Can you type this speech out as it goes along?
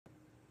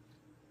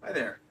Hi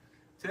there.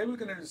 Today we're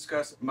going to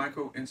discuss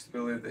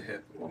micro-instability of the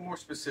hip, or more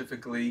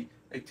specifically,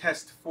 a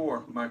test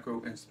for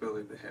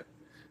micro-instability of the hip.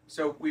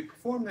 So we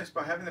perform this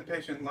by having the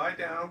patient lie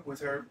down with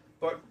her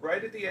butt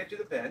right at the edge of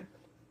the bed.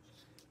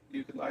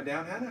 You can lie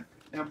down, Hannah.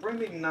 Now bring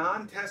the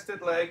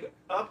non-tested leg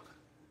up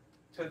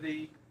to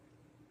the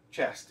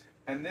chest.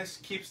 And this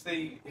keeps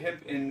the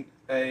hip in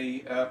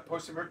a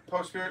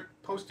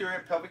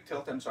posterior pelvic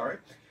tilt,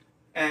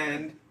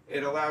 and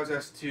it allows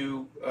us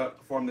to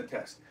perform the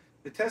test.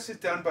 The test is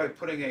done by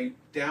putting a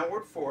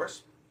downward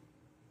force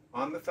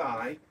on the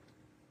thigh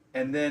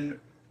and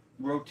then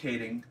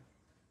rotating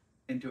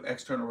into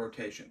external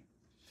rotation.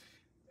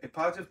 A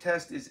positive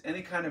test is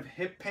any kind of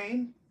hip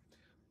pain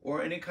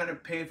or any kind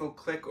of painful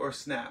click or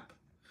snap.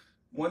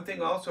 One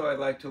thing also I'd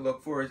like to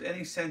look for is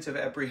any sense of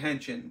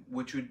apprehension,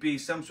 which would be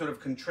some sort of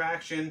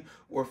contraction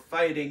or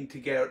fighting to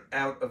get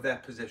out of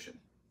that position.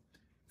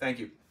 Thank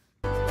you.